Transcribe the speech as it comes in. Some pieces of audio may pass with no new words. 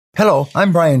Hello,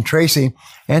 I'm Brian Tracy,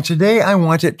 and today I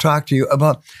want to talk to you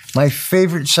about my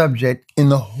favorite subject in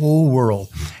the whole world,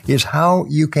 is how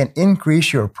you can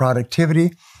increase your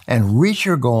productivity and reach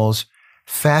your goals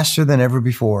faster than ever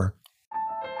before.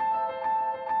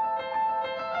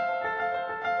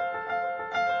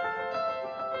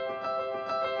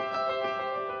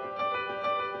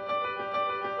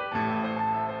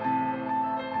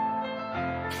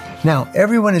 Now,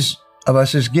 everyone of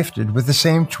us is gifted with the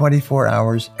same 24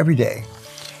 hours every day.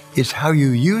 It's how you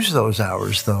use those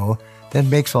hours, though, that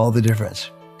makes all the difference.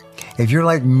 If you're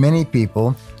like many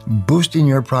people, boosting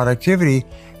your productivity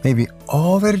may be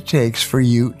all that it takes for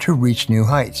you to reach new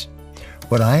heights.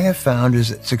 What I have found is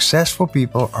that successful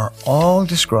people are all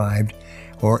described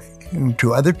or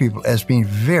to other people as being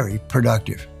very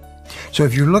productive. So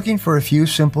if you're looking for a few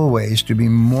simple ways to be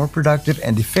more productive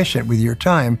and efficient with your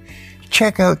time,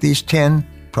 check out these 10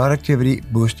 productivity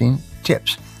boosting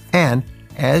tips. And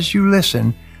as you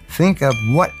listen, think of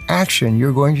what action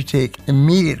you're going to take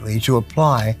immediately to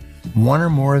apply one or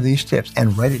more of these tips,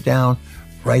 and write it down,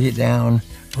 write it down,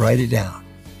 write it down.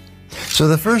 So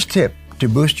the first tip to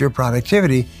boost your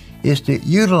productivity is to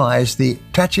utilize the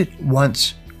touch it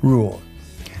once rule.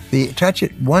 The touch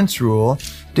it once rule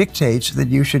dictates that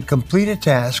you should complete a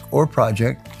task or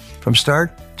project from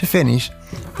start to finish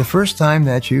the first time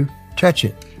that you touch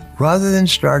it, rather than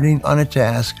starting on a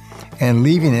task and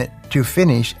leaving it to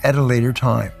finish at a later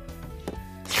time.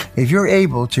 If you're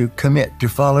able to commit to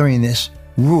following this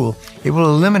rule, it will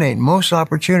eliminate most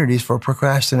opportunities for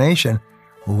procrastination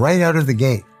right out of the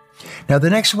gate. Now, the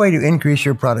next way to increase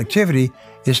your productivity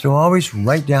is to always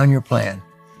write down your plan.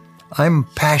 I'm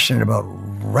passionate about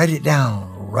write it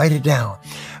down.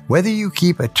 Whether you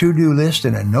keep a to-do list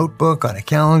in a notebook, on a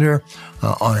calendar,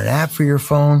 on an app for your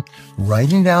phone,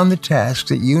 writing down the tasks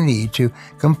that you need to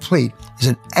complete is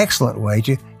an excellent way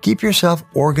to keep yourself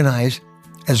organized,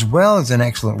 as well as an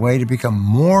excellent way to become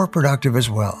more productive as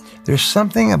well. There's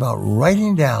something about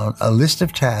writing down a list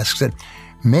of tasks that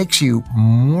makes you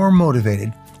more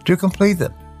motivated to complete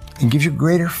them and gives you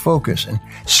greater focus and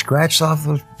scratch off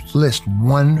the list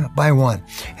one by one.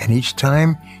 And each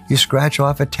time you scratch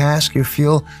off a task, you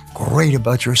feel great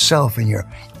about yourself and you're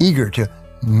eager to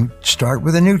start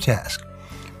with a new task.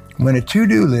 When a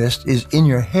to-do list is in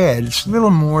your head, it's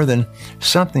little more than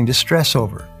something to stress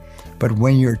over. But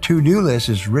when your to-do list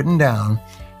is written down,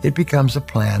 it becomes a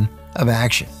plan of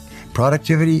action.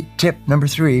 Productivity tip number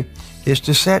 3 is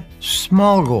to set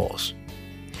small goals.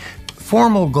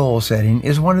 Formal goal setting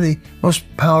is one of the most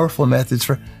powerful methods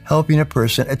for helping a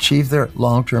person achieve their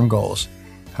long-term goals.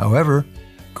 However,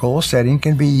 goal setting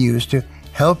can be used to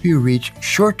help you reach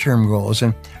short-term goals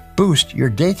and boost your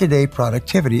day-to-day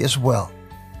productivity as well.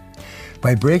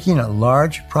 By breaking a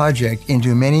large project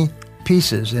into many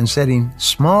pieces and setting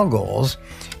small goals,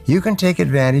 you can take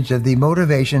advantage of the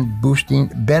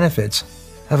motivation-boosting benefits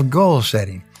of goal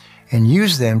setting and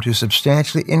use them to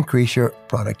substantially increase your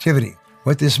productivity.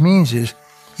 What this means is,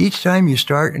 each time you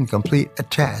start and complete a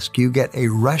task, you get a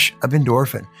rush of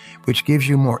endorphin, which gives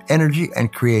you more energy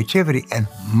and creativity and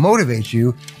motivates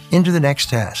you into the next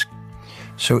task.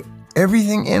 So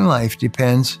everything in life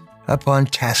depends upon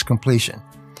task completion.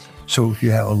 So if you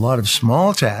have a lot of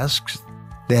small tasks,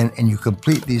 and you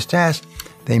complete these tasks,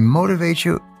 they motivate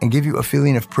you and give you a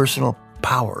feeling of personal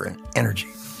power and energy.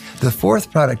 The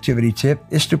fourth productivity tip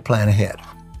is to plan ahead.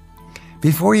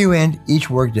 Before you end each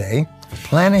workday,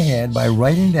 plan ahead by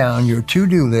writing down your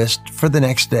to-do list for the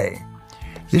next day.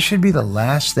 This should be the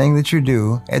last thing that you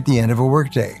do at the end of a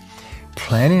workday.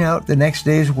 Planning out the next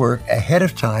day's work ahead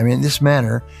of time in this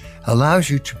manner allows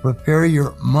you to prepare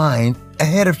your mind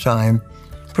ahead of time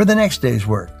for the next day's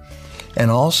work,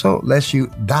 and also lets you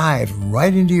dive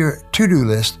right into your to-do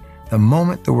list the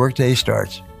moment the workday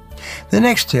starts. The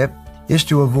next tip is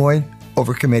to avoid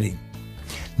overcommitting.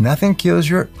 Nothing kills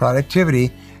your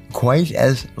productivity quite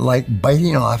as like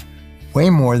biting off way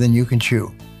more than you can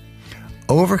chew.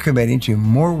 Overcommitting to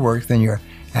more work than you're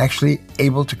actually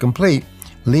able to complete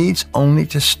leads only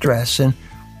to stress and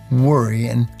worry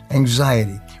and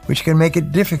anxiety, which can make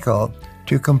it difficult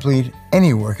to complete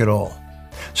any work at all.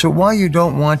 So while you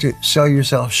don't want to sell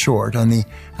yourself short on the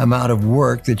amount of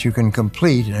work that you can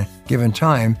complete in a given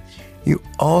time, you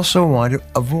also want to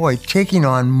avoid taking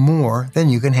on more than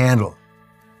you can handle.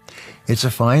 It's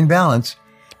a fine balance,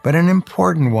 but an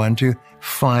important one to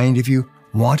find if you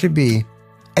want to be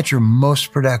at your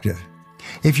most productive.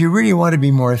 If you really want to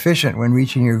be more efficient when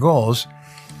reaching your goals,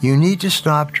 you need to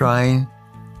stop trying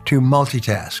to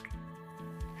multitask.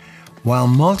 While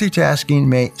multitasking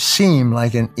may seem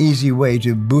like an easy way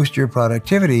to boost your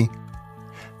productivity,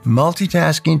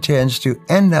 multitasking tends to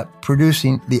end up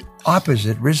producing the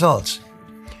opposite results.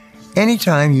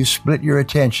 Anytime you split your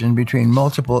attention between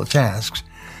multiple tasks,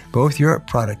 both your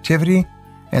productivity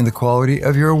and the quality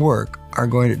of your work are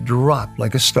going to drop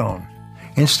like a stone.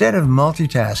 Instead of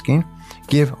multitasking,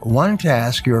 give one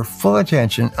task your full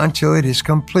attention until it is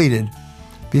completed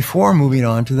before moving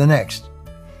on to the next.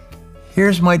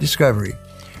 Here's my discovery.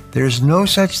 There's no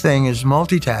such thing as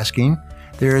multitasking.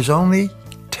 There is only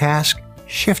task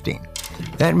shifting.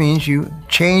 That means you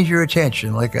change your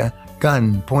attention like a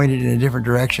gun pointed in a different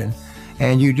direction,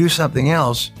 and you do something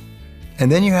else,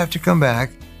 and then you have to come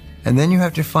back, and then you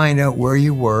have to find out where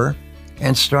you were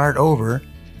and start over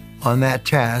on that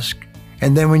task.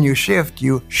 And then when you shift,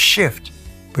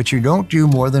 but you don't do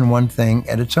more than one thing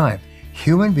at a time.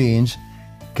 Human beings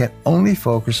can only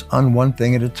focus on one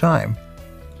thing at a time,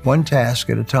 one task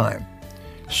at a time.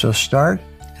 So start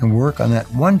and work on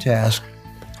that one task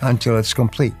until it's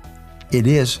complete. It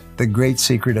is the great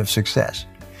secret of success.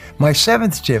 My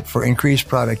 7th tip for increased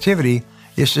productivity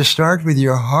is to start with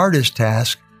your hardest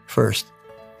task first.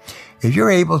 If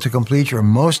you're able to complete your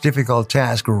most difficult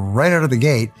task right out of the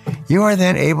gate, you are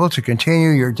then able to continue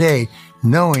your day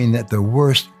knowing that the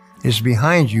worst is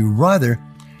behind you rather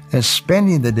than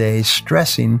spending the day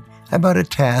stressing about a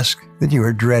task that you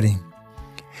are dreading.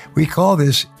 We call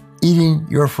this eating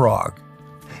your frog.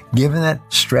 Given that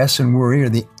stress and worry are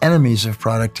the enemies of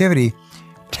productivity,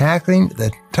 tackling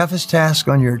the toughest task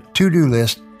on your to-do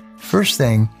list first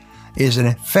thing is an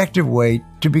effective way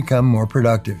to become more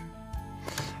productive.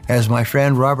 As my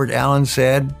friend Robert Allen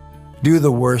said, do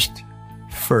the worst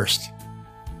first,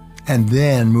 and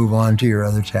then move on to your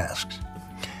other tasks.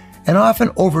 An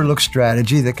often overlooked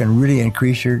strategy that can really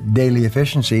increase your daily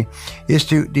efficiency is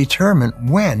to determine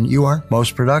when you are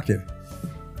most productive.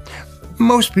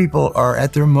 Most people are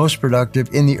at their most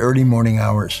productive in the early morning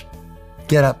hours.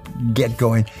 Get up, get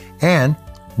going. And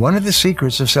one of the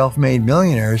secrets of self-made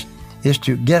millionaires is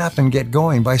to get up and get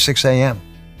going by 6 a.m.,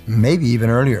 maybe even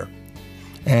earlier.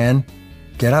 And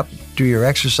get up, do your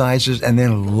exercises, and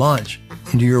then launch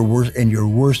into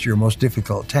your most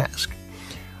difficult task.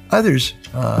 Others,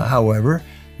 however,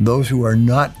 those who are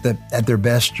not at their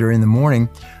best during the morning,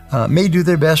 may do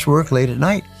their best work late at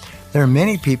night. There are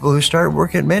many people who start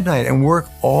work at midnight and work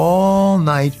all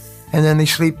night, and then they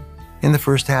sleep in the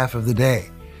first half of the day.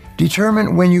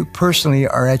 Determine when you personally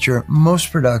are at your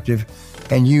most productive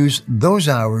and use those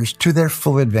hours to their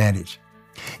full advantage.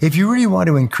 If you really want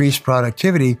to increase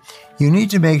productivity, you need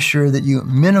to make sure that you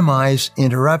minimize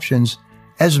interruptions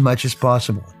as much as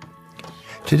possible.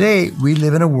 Today, we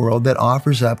live in a world that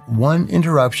offers up one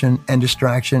interruption and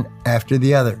distraction after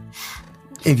the other.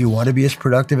 If you want to be as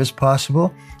productive as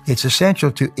possible, it's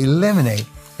essential to eliminate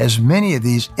as many of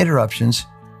these interruptions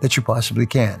that you possibly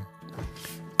can.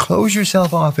 Close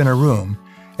yourself off in a room,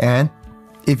 and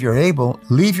if you're able,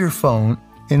 leave your phone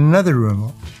in another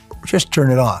room. Just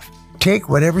turn it off. Take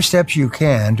whatever steps you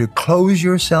can to close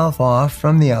yourself off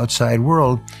from the outside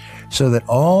world so that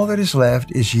all that is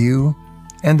left is you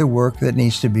and the work that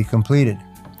needs to be completed.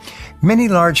 Many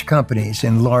large companies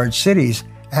in large cities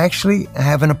actually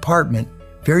have an apartment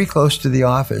very close to the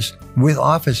office with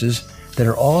offices that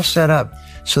are all set up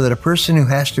so that a person who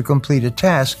has to complete a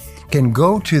task can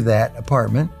go to that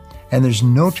apartment and there's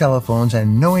no telephones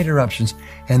and no interruptions,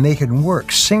 and they can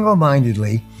work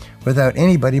single-mindedly without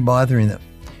anybody bothering them.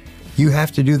 You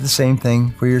have to do the same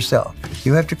thing for yourself.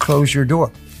 You have to close your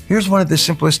door. Here's one of the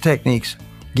simplest techniques.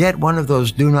 Get one of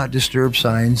those do not disturb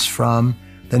signs from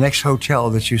the next hotel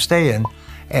that you stay in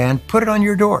and put it on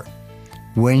your door.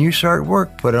 When you start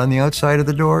work, put it on the outside of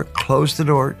the door, close the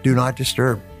door, do not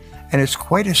disturb. And it's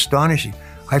quite astonishing.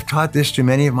 I've taught this to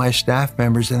many of my staff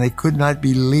members, and they could not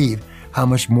believe how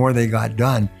much more they got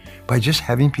done by just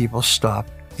having people stop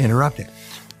interrupting.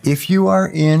 If you are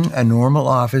in a normal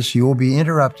office, you will be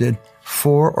interrupted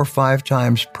 4 or 5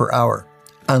 times per hour,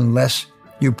 unless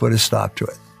you put a stop to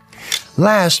it.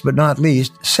 Last but not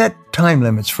least, set time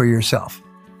limits for yourself.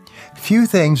 Few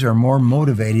things are more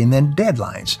motivating than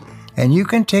deadlines, and you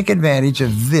can take advantage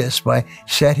of this by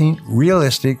setting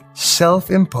realistic,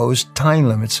 self-imposed time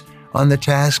limits on the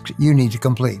tasks you need to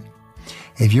complete.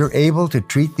 If you're able to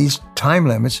treat these time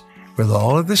limits with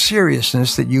all of the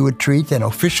seriousness that you would treat an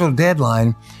official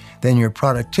deadline, then your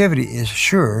productivity is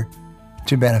sure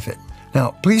to benefit.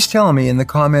 Now, please tell me in the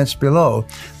comments below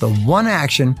the one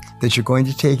action that you're going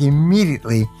to take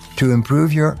immediately to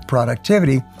improve your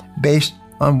productivity based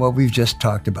on what we've just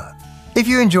talked about. If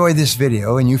you enjoyed this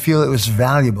video and you feel it was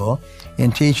valuable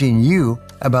in teaching you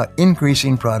about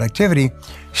increasing productivity,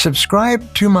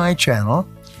 subscribe to my channel,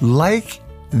 like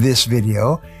this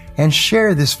video, and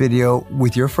share this video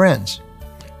with your friends.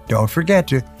 don't forget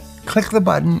to click the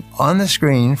button on the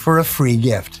screen for a free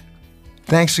gift.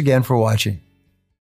 Thanks again for watching.